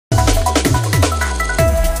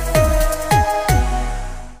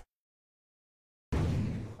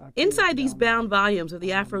Inside these bound volumes of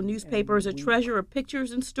the Afro newspaper is a treasure of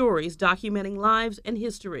pictures and stories documenting lives and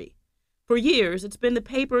history. For years, it's been the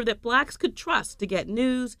paper that blacks could trust to get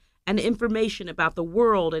news and information about the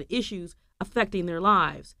world and issues affecting their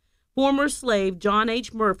lives. Former slave John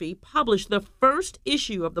H. Murphy published the first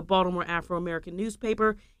issue of the Baltimore Afro-American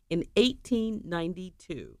newspaper in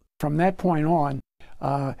 1892. From that point on,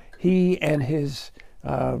 he and his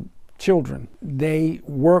children, they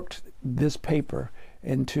worked this paper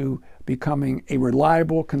into becoming a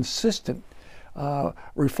reliable, consistent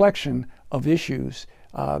reflection of issues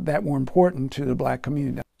that were important to the black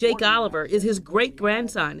community. Jake Oliver is his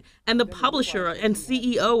great-grandson and the publisher and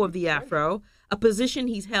CEO of the Afro, a position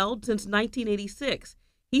he's held since 1986.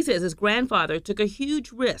 He says his grandfather took a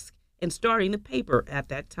huge risk in starting the paper at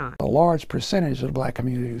that time. A large percentage of the black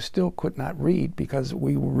community who still could not read because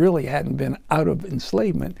we really hadn't been out of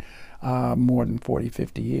enslavement more than 40,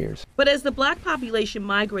 50 years. But as the black population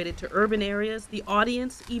migrated to urban areas, the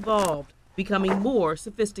audience evolved, becoming more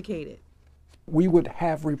sophisticated. We would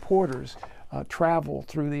have reporters travel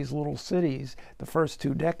through these little cities the first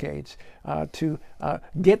 2 decades to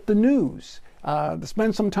get the news, to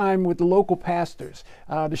spend some time with the local pastors,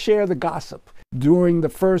 to share the gossip. During the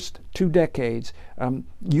first 2 decades,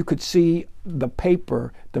 you could see the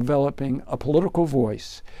paper developing a political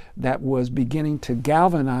voice that was beginning to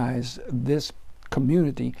galvanize this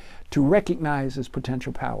community to recognize its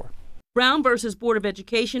potential power. Brown versus Board of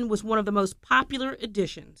Education was one of the most popular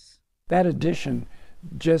editions. That edition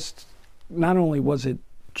just, not only was it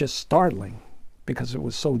just startling because it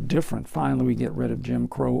was so different, finally we get rid of Jim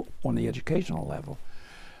Crow on the educational level,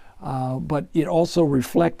 but it also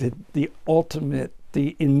reflected the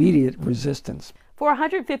immediate resistance. For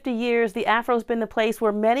 150 years, the Afro's been the place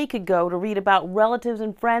where many could go to read about relatives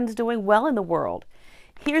and friends doing well in the world.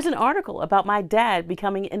 Here's an article about my dad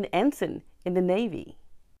becoming an ensign in the Navy.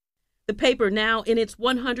 The paper, now in its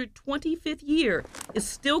 125th year, is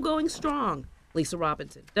still going strong. Lisa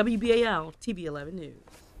Robinson, WBAL-TV 11 News.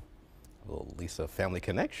 Well, Lisa, family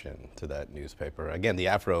connection to that newspaper. Again, the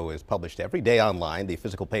Afro is published every day online. The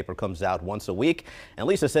physical paper comes out once a week. And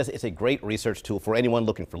Lisa says it's a great research tool for anyone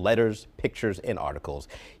looking for letters, pictures, and articles.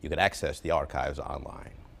 You can access the archives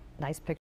online. Nice picture.